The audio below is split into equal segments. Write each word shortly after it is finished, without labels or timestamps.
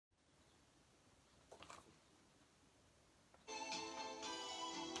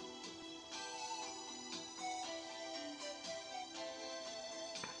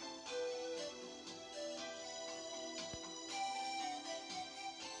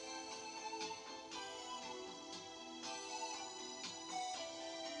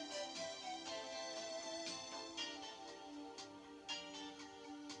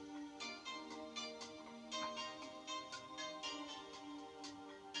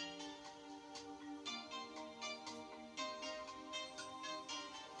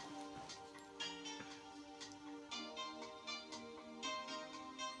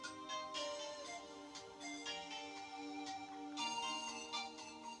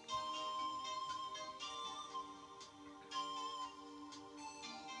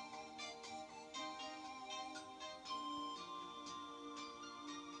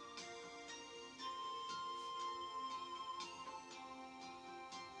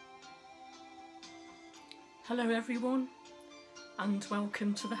Hello everyone, and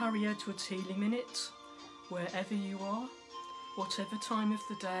welcome to the Harry Edwards Healing Minute. Wherever you are, whatever time of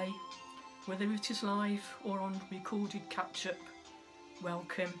the day, whether it is live or on recorded catch-up,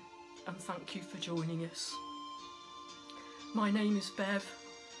 welcome and thank you for joining us. My name is Bev.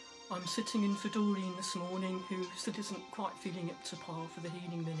 I'm sitting in for Doreen this morning, who still isn't quite feeling up to par for the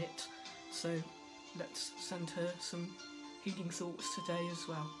Healing Minute, so let's send her some healing thoughts today as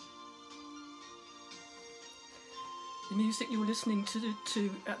well. The music you're listening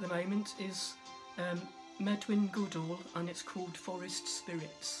to at the moment is Medwin Goodall, and it's called Forest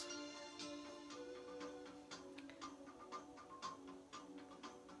Spirits.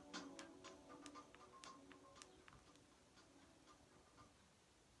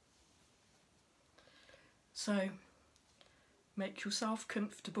 So, make yourself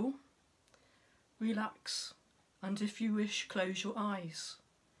comfortable, relax, and if you wish, close your eyes.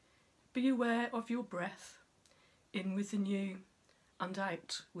 Be aware of your breath. In with the new and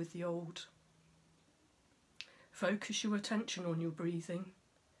out with the old. Focus your attention on your breathing.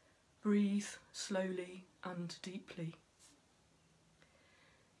 Breathe slowly and deeply.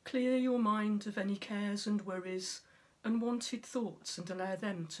 Clear your mind of any cares and worries, unwanted thoughts, and allow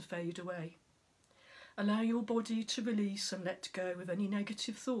them to fade away. Allow your body to release and let go of any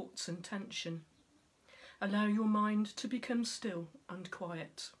negative thoughts and tension. Allow your mind to become still and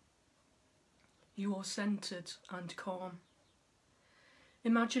quiet. You are centred and calm.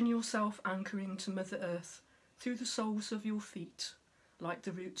 Imagine yourself anchoring to Mother Earth through the soles of your feet, like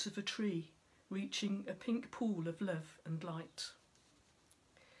the roots of a tree, reaching a pink pool of love and light.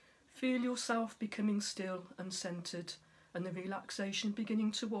 Feel yourself becoming still and centred, and the relaxation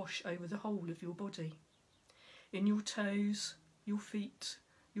beginning to wash over the whole of your body, in your toes, your feet,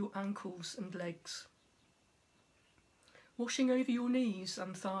 your ankles and legs, washing over your knees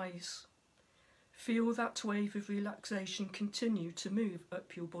and thighs. Feel that wave of relaxation continue to move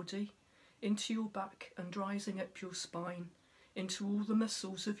up your body, into your back and rising up your spine, into all the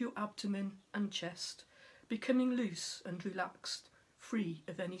muscles of your abdomen and chest, becoming loose and relaxed, free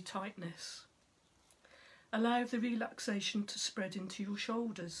of any tightness. Allow the relaxation to spread into your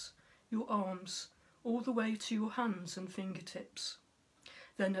shoulders, your arms, all the way to your hands and fingertips,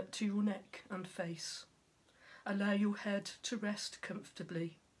 then up to your neck and face. Allow your head to rest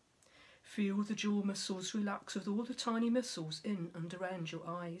comfortably. Feel the jaw muscles relax with all the tiny muscles in and around your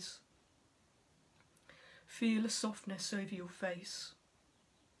eyes. Feel a softness over your face.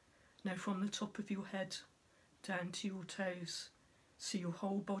 Now from the top of your head down to your toes, see your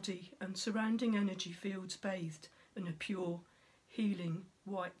whole body and surrounding energy fields bathed in a pure, healing,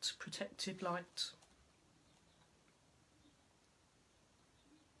 white, protective light.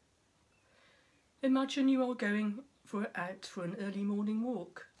 Imagine you are going out for an early morning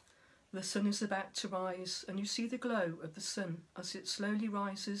walk. The sun is about to rise, and you see the glow of the sun as it slowly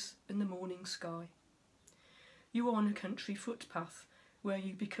rises in the morning sky. You are on a country footpath where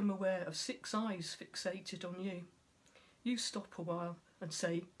you become aware of 6 eyes fixated on you. You stop a while and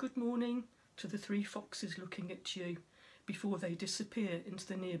say good morning to the 3 foxes looking at you before they disappear into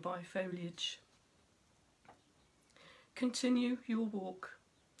the nearby foliage. Continue your walk,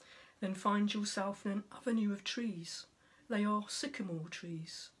 then find yourself in an avenue of trees. They are sycamore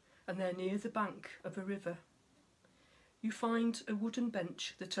trees, and they're near the bank of a river. You find a wooden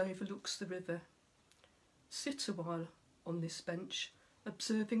bench that overlooks the river. Sit a while on this bench,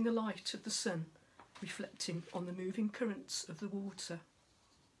 observing the light of the sun reflecting on the moving currents of the water.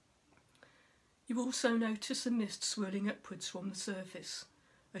 You also notice a mist swirling upwards from the surface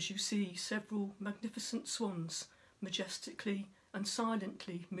as you see several magnificent swans majestically and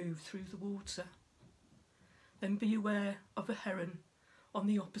silently move through the water. Then be aware of a heron on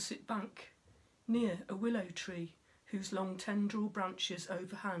the opposite bank, near a willow tree whose long tendril branches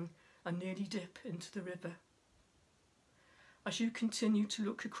overhang and nearly dip into the river. As you continue to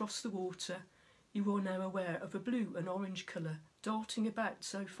look across the water, you are now aware of a blue and orange colour darting about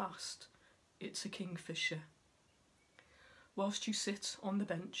so fast. It's a kingfisher. Whilst you sit on the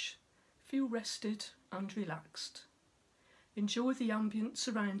bench, feel rested and relaxed. Enjoy the ambient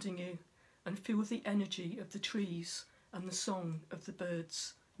surrounding you and feel the energy of the trees and the song of the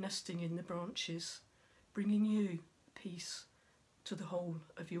birds nesting in the branches, bringing you peace to the whole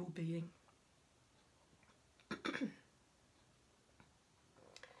of your being.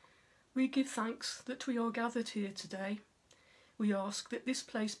 We give thanks that we are gathered here today. We ask that this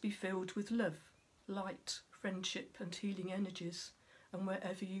place be filled with love, light, friendship and healing energies, and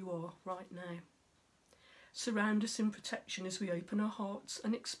wherever you are right now. Surround us in protection as we open our hearts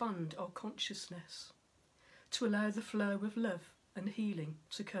and expand our consciousness, to allow the flow of love and healing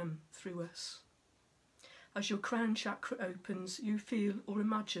to come through us. As your crown chakra opens, you feel or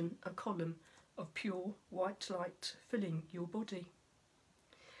imagine a column of pure white light filling your body.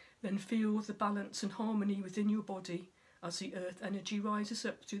 Then feel the balance and harmony within your body as the earth energy rises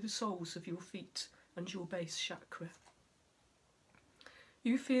up through the soles of your feet and your base chakra.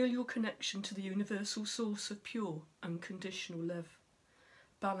 You feel your connection to the universal source of pure, unconditional love,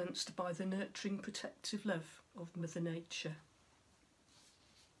 balanced by the nurturing, protective love of Mother Nature.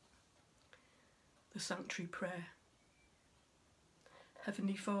 The Sanctuary Prayer.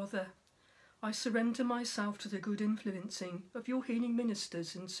 Heavenly Father, I surrender myself to the good influencing of your healing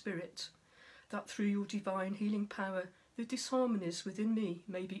ministers in spirit, that through your divine healing power the disharmonies within me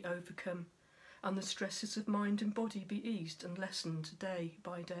may be overcome, and the stresses of mind and body be eased and lessened day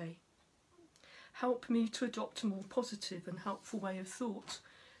by day. Help me to adopt a more positive and helpful way of thought,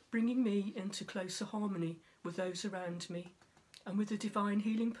 bringing me into closer harmony with those around me, and with a divine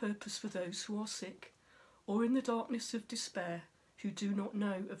healing purpose for those who are sick, or in the darkness of despair, who do not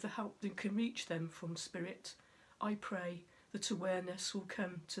know of the help that can reach them from spirit. I pray that awareness will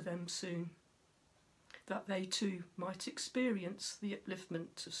come to them soon, that they too might experience the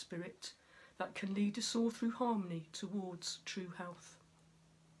upliftment of spirit that can lead us all through harmony towards true health.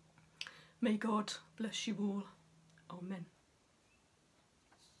 May God bless you all. Amen.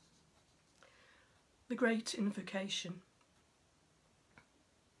 The Great Invocation.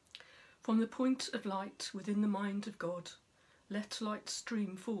 From the point of light within the mind of God, let light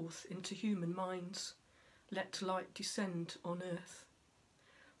stream forth into human minds. Let light descend on earth.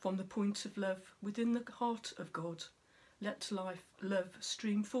 From the point of love within the heart of God, let love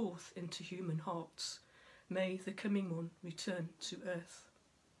stream forth into human hearts. May the coming one return to earth.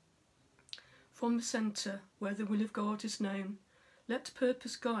 From the centre, where the will of God is known, let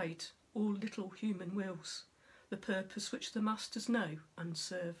purpose guide all little human wills, the purpose which the masters know and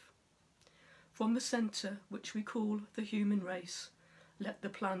serve. From the centre, which we call the human race, let the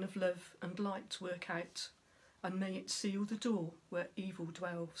plan of love and light work out, and may it seal the door where evil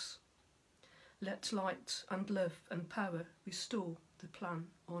dwells. Let light and love and power restore the plan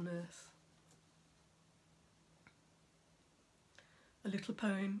on earth. A little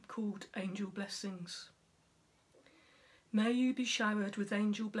poem called Angel Blessings. May you be showered with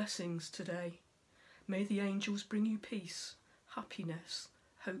angel blessings today. May the angels bring you peace, happiness,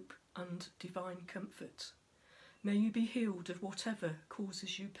 hope and divine comfort. May you be healed of whatever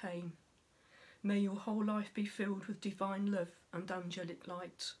causes you pain. May your whole life be filled with divine love and angelic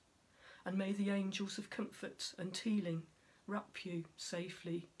light. And may the angels of comfort and healing wrap you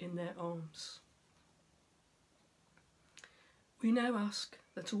safely in their arms. We now ask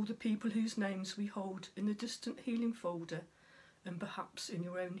that all the people whose names we hold in the distant healing folder, and perhaps in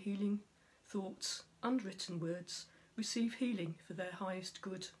your own healing thoughts and written words, receive healing for their highest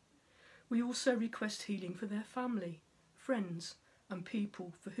good. We also request healing for their family, friends and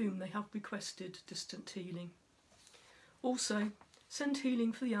people for whom they have requested distant healing. Also, send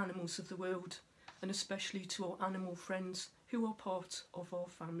healing for the animals of the world, and especially to our animal friends who are part of our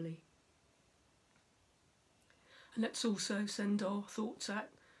family. And let's also send our thoughts out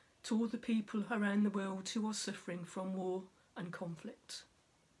to all the people around the world who are suffering from war and conflict.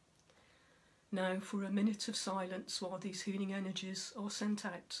 Now for a minute of silence while these healing energies are sent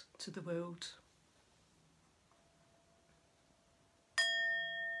out to the world.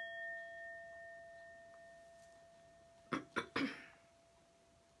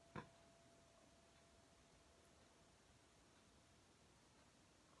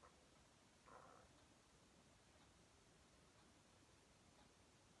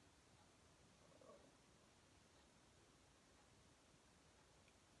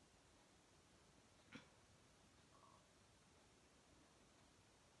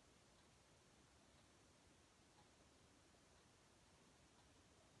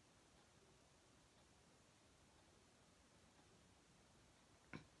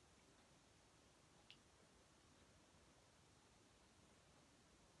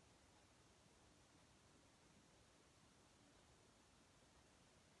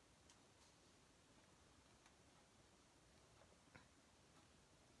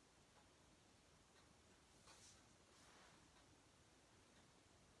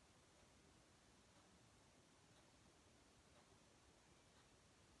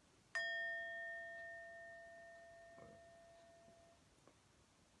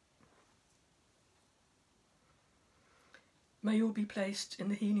 May all be placed in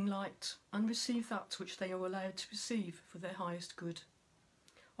the healing light and receive that which they are allowed to receive for their highest good.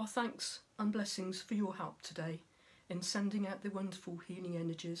 Our thanks and blessings for your help today in sending out the wonderful healing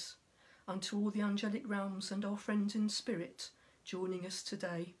energies, and to all the angelic realms and our friends in spirit joining us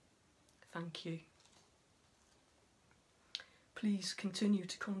today. Thank you. Please continue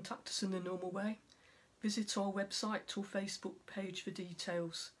to contact us in the normal way. Visit our website or Facebook page for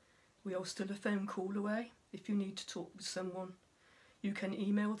details. We are still a phone call away if you need to talk with someone. You can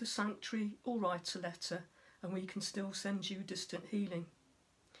email the Sanctuary or write a letter, and we can still send you distant healing.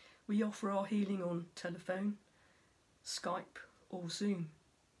 We offer our healing on telephone, Skype or Zoom.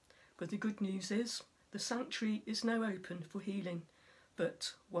 But the good news is the Sanctuary is now open for healing,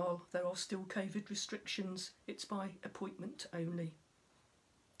 but while there are still COVID restrictions, it's by appointment only.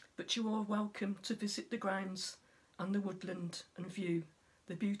 But you are welcome to visit the grounds and the woodland and view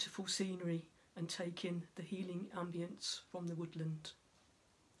the beautiful scenery and take in the healing ambience from the woodland.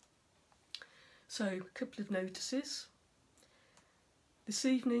 So, a couple of notices. This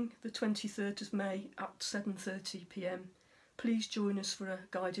evening, the 23rd of May at 7:30 p.m, please join us for a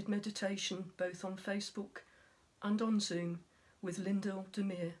guided meditation both on Facebook and on Zoom with Lyndall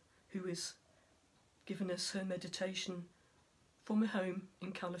Demir, who has given us her meditation from a home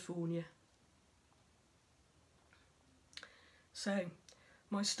in California. So,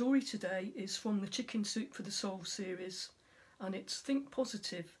 my story today is from the Chicken Soup for the Soul series, and it's Think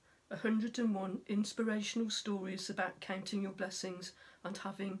Positive, 101 inspirational stories about counting your blessings and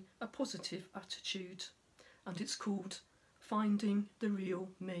having a positive attitude, and it's called Finding the Real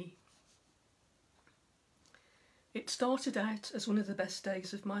Me. It started out as one of the best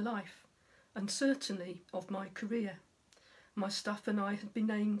days of my life, and certainly of my career. My staff and I had been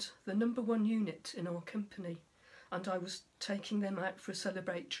named the #1 unit in our company, and I was taking them out for a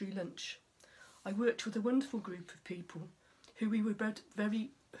celebratory lunch. I worked with a wonderful group of people who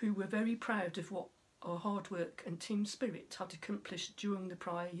were very proud of what our hard work and team spirit had accomplished during the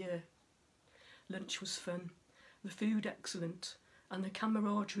prior year. Lunch was fun, the food excellent, and the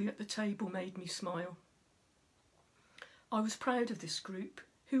camaraderie at the table made me smile. I was proud of this group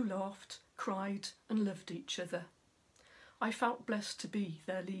who laughed, cried and loved each other. I felt blessed to be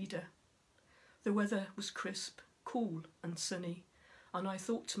their leader. The weather was crisp, cool and sunny, and I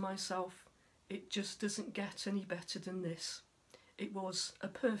thought to myself, it just doesn't get any better than this. It was a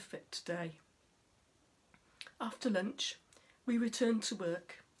perfect day. After lunch, we returned to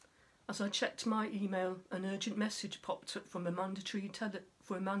work. As I checked my email, an urgent message popped up from a mandatory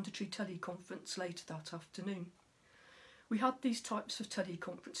teleconference later that afternoon. We had these types of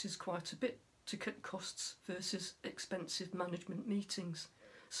teleconferences quite a bit to cut costs versus expensive management meetings,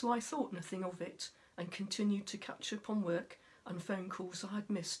 so I thought nothing of it and continued to catch up on work and phone calls I had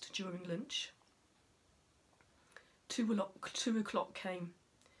missed during lunch. 2 o'clock came.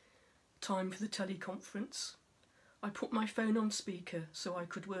 Time for the teleconference. I put my phone on speaker so I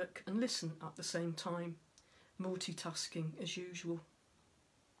could work and listen at the same time, multitasking as usual.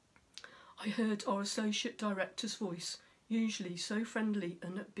 I heard our associate director's voice, usually so friendly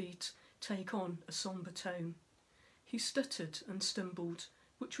and upbeat, take on a sombre tone. He stuttered and stumbled,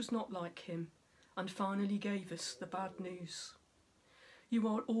 which was not like him, and finally gave us the bad news. You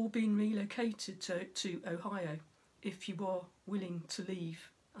are all being relocated to Ohio if you are willing to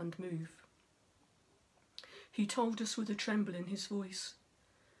leave and move. He told us with a tremble in his voice,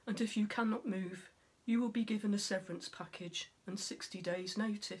 and if you cannot move, you will be given a severance package and 60 days'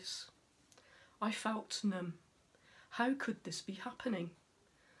 notice. I felt numb. How could this be happening?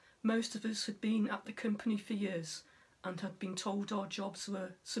 Most of us had been at the company for years and had been told our jobs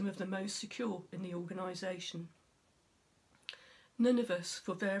were some of the most secure in the organisation. None of us,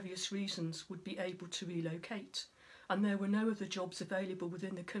 for various reasons, would be able to relocate, and there were no other jobs available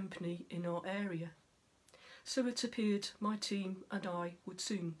within the company in our area. So it appeared my team and I would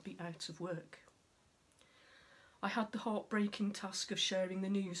soon be out of work. I had the heartbreaking task of sharing the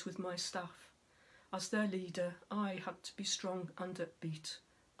news with my staff. As their leader, I had to be strong and upbeat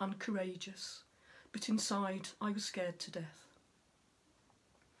and courageous, but inside I was scared to death.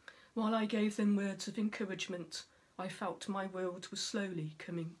 While I gave them words of encouragement, I felt my world was slowly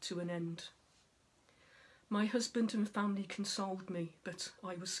coming to an end. My husband and family consoled me, but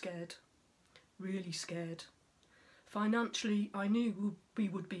I was scared, really scared. Financially, I knew we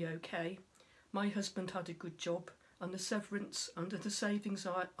would be okay. My husband had a good job, and the severance and the savings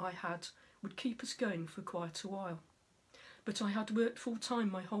I had would keep us going for quite a while. But I had worked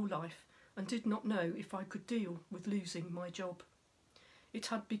full-time my whole life and did not know if I could deal with losing my job. It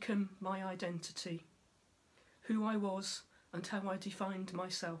had become my identity, who I was and how I defined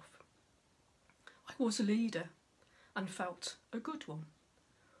myself. I was a leader and felt a good one.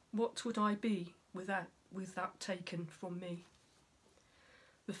 What would I be with that taken from me?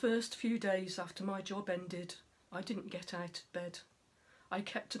 The first few days after my job ended, I didn't get out of bed. I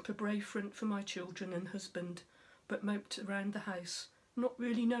kept up a brave front for my children and husband, but moped around the house, not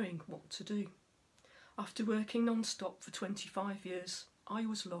really knowing what to do. After working non-stop for 25 years, I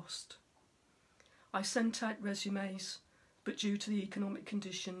was lost. I sent out resumes, but due to the economic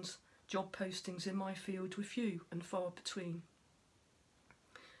conditions, job postings in my field were few and far between.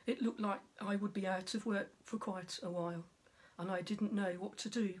 It looked like I would be out of work for quite a while, and I didn't know what to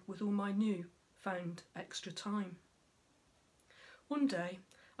do with all my new-found extra time. One day,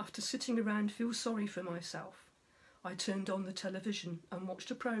 after sitting around feeling sorry for myself, I turned on the television and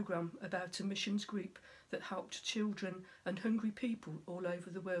watched a programme about a missions group that helped children and hungry people all over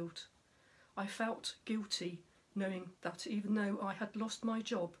the world. I felt guilty knowing that even though I had lost my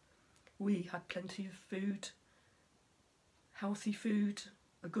job, we had plenty of food, healthy food,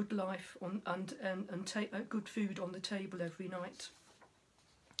 a good life and good food on the table every night.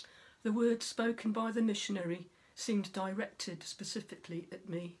 The words spoken by the missionary seemed directed specifically at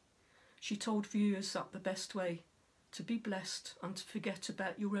me. She told viewers that the best way to be blessed and to forget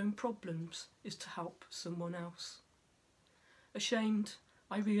about your own problems is to help someone else. Ashamed,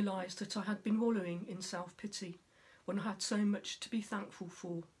 I realised that I had been wallowing in self-pity when I had so much to be thankful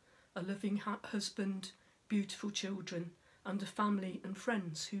for: a loving husband, beautiful children, and a family and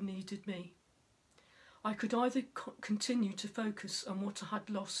friends who needed me. I could either continue to focus on what I had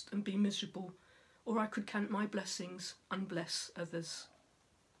lost and be miserable, or I could count my blessings and bless others.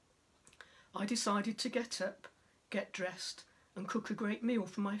 I decided to get up, get dressed, and cook a great meal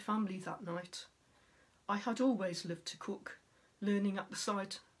for my family that night. I had always loved to cook, learning at the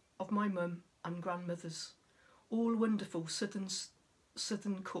side of my mum and grandmothers, all wonderful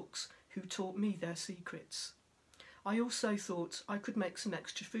southern cooks who taught me their secrets. I also thought I could make some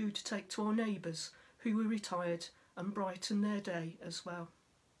extra food to take to our neighbours who were retired and brighten their day as well.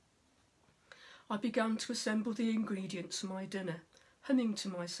 I began to assemble the ingredients for my dinner, humming to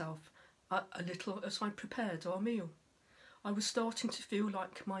myself a little as I prepared our meal. I was starting to feel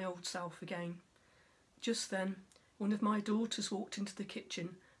like my old self again. Just then, one of my daughters walked into the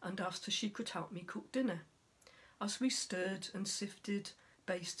kitchen and asked if she could help me cook dinner. As we stirred and sifted,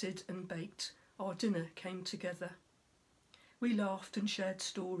 basted and baked, our dinner came together. We laughed and shared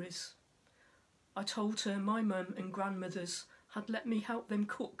stories. I told her my mum and grandmothers had let me help them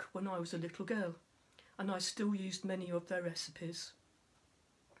cook when I was a little girl, and I still used many of their recipes.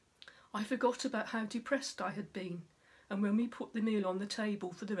 I forgot about how depressed I had been, and when we put the meal on the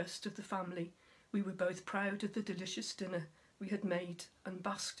table for the rest of the family, we were both proud of the delicious dinner we had made and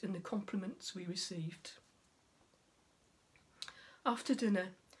basked in the compliments we received. After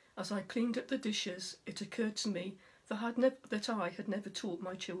dinner, as I cleaned up the dishes, it occurred to me that I had never taught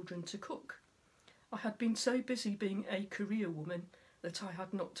my children to cook. I had been so busy being a career woman that I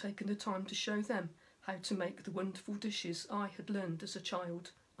had not taken the time to show them how to make the wonderful dishes I had learned as a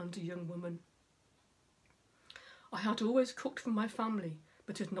child and a young woman. I had always cooked for my family,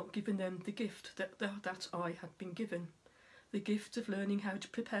 but had not given them the gift that I had been given, the gift of learning how to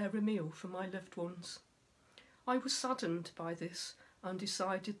prepare a meal for my loved ones. I was saddened by this and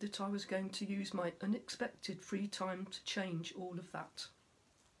decided that I was going to use my unexpected free time to change all of that.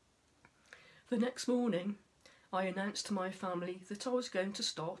 The next morning, I announced to my family that I was going to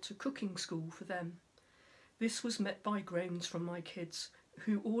start a cooking school for them. This was met by groans from my kids,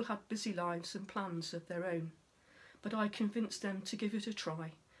 who all had busy lives and plans of their own. But I convinced them to give it a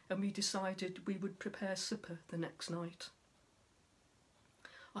try, and we decided we would prepare supper the next night.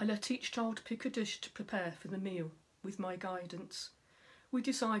 I let each child pick a dish to prepare for the meal, with my guidance. We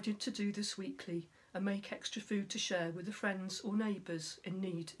decided to do this weekly and make extra food to share with the friends or neighbours in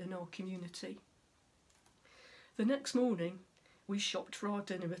need in our community. The next morning, we shopped for our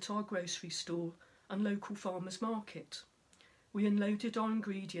dinner at our grocery store and local farmers market. We unloaded our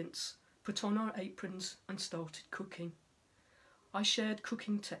ingredients, put on our aprons and started cooking. I shared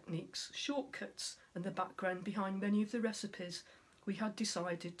cooking techniques, shortcuts and the background behind many of the recipes we had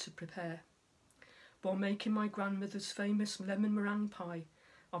decided to prepare. While making my grandmother's famous lemon meringue pie,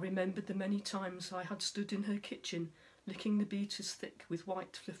 I remembered the many times I had stood in her kitchen licking the beaters thick with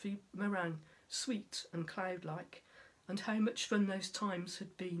white fluffy meringue, sweet and cloud-like, and how much fun those times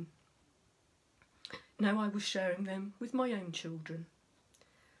had been. Now I was sharing them with my own children.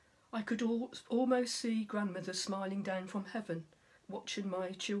 I could almost see grandmother smiling down from heaven, watching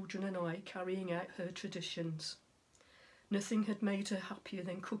my children and I carrying out her traditions. Nothing had made her happier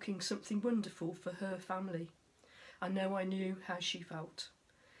than cooking something wonderful for her family, and now I knew how she felt.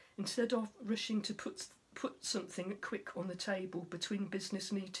 Instead of rushing to put something quick on the table between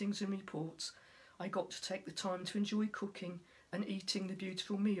business meetings and reports, I got to take the time to enjoy cooking and eating the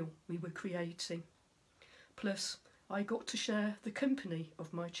beautiful meal we were creating. Plus, I got to share the company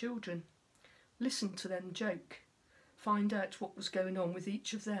of my children, listen to them joke, find out what was going on with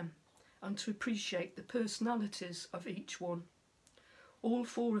each of them, and to appreciate the personalities of each one. All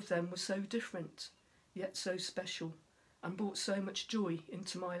 4 of them were so different, yet so special, and brought so much joy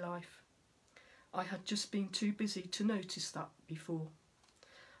into my life. I had just been too busy to notice that before.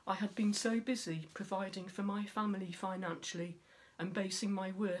 I had been so busy providing for my family financially and basing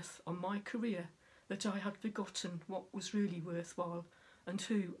my worth on my career that I had forgotten what was really worthwhile and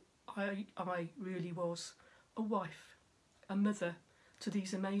who I really was: a wife, a mother to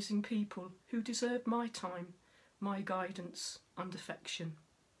these amazing people who deserved my time, my guidance and affection.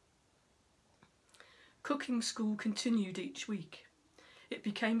 Cooking school continued each week. It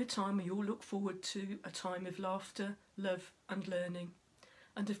became a time we all looked forward to, a time of laughter, love and learning,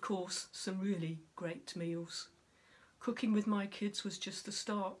 and of course some really great meals. Cooking with my kids was just the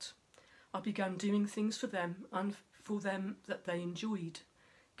start. I began doing things for them and for them that they enjoyed,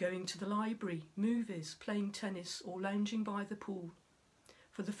 going to the library, movies, playing tennis or lounging by the pool.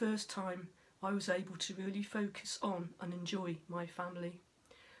 For the first time I was able to really focus on and enjoy my family,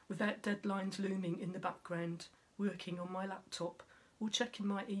 without deadlines looming in the background, working on my laptop or checking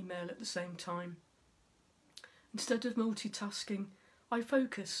my email at the same time. Instead of multitasking, I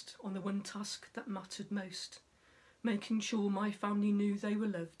focused on the one task that mattered most, making sure my family knew they were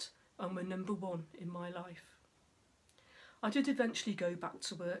loved and were number 1 in my life. I did eventually go back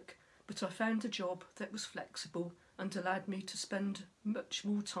to work, but I found a job that was flexible and allowed me to spend much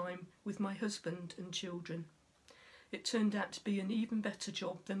more time with my husband and children. It turned out to be an even better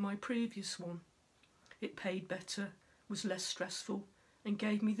job than my previous one. It paid better, was less stressful, and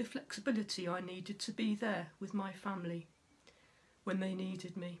gave me the flexibility I needed to be there with my family when they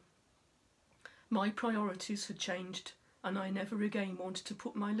needed me. My priorities had changed, and I never again wanted to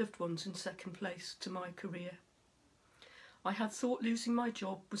put my loved ones in second place to my career. I had thought losing my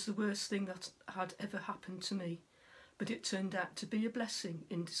job was the worst thing that had ever happened to me, but it turned out to be a blessing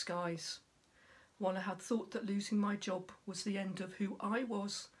in disguise. While I had thought that losing my job was the end of who I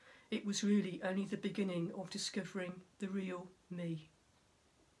was, it was really only the beginning of discovering the real me.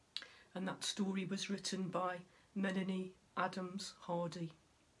 And that story was written by Melanie Adams Hardy.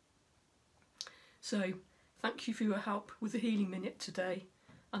 So, thank you for your help with the Healing Minute today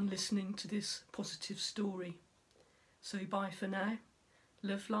and listening to this positive story. So bye for now.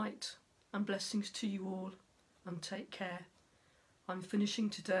 Love, light and blessings to you all, and take care. I'm finishing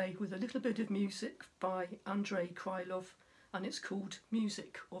today with a little bit of music by Andrei Krylov, and it's called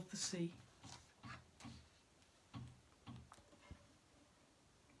Music of the Sea.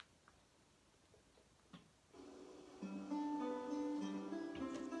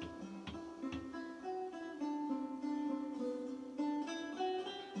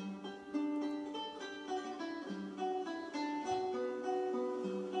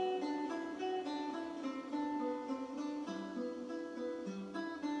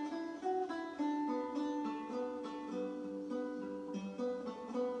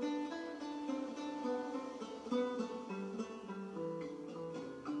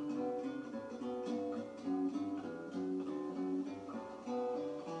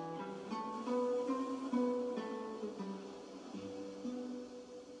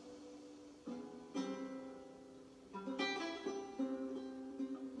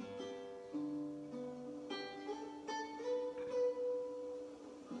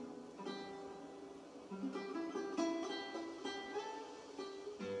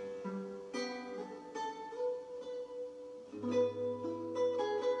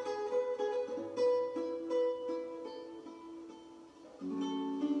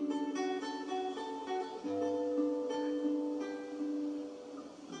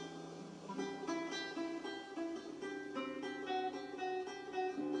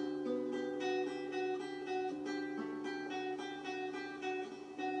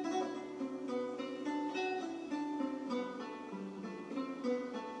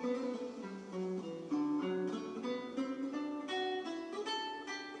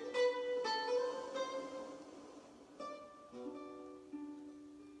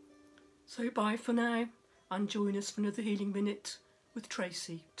 So bye for now, and join us for another Healing Minute with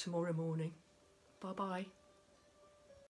Tracy tomorrow morning. Bye bye.